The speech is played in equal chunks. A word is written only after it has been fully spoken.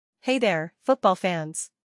Hey there, football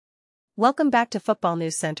fans. Welcome back to Football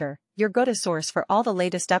News Center, your go-to source for all the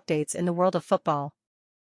latest updates in the world of football.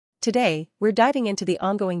 Today, we're diving into the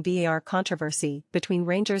ongoing VAR controversy between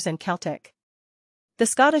Rangers and Celtic. The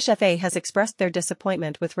Scottish FA has expressed their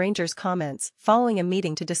disappointment with Rangers' comments following a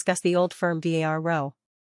meeting to discuss the Old Firm VAR row.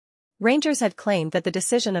 Rangers had claimed that the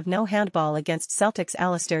decision of no handball against Celtic's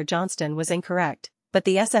Alistair Johnston was incorrect, but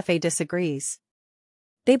the SFA disagrees.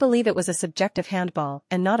 They believe it was a subjective handball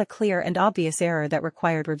and not a clear and obvious error that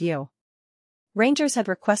required review. Rangers had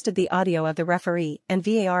requested the audio of the referee and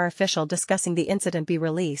VAR official discussing the incident be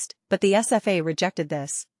released, but the SFA rejected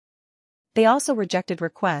this. They also rejected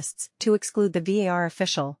requests to exclude the VAR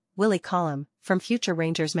official, Willie Collum, from future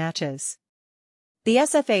Rangers matches. The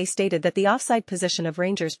SFA stated that the offside position of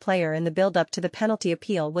Rangers player in the build-up to the penalty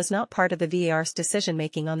appeal was not part of the VAR's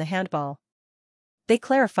decision-making on the handball. They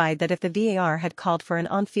clarified that if the VAR had called for an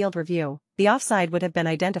on-field review, the offside would have been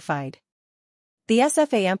identified. The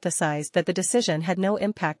SFA emphasized that the decision had no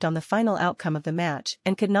impact on the final outcome of the match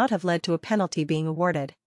and could not have led to a penalty being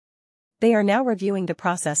awarded. They are now reviewing the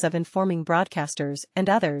process of informing broadcasters and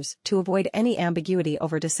others to avoid any ambiguity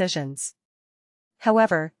over decisions.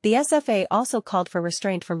 However, the SFA also called for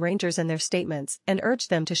restraint from Rangers in their statements and urged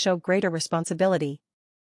them to show greater responsibility.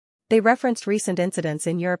 They referenced recent incidents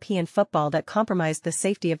in European football that compromised the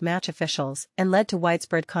safety of match officials and led to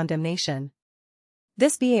widespread condemnation.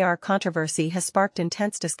 This VAR controversy has sparked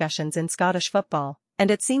intense discussions in Scottish football, and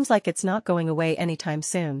it seems like it's not going away anytime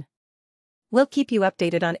soon. We'll keep you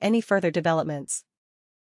updated on any further developments.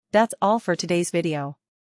 That's all for today's video.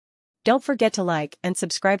 Don't forget to like and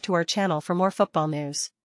subscribe to our channel for more football news.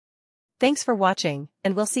 Thanks for watching,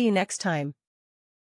 and we'll see you next time.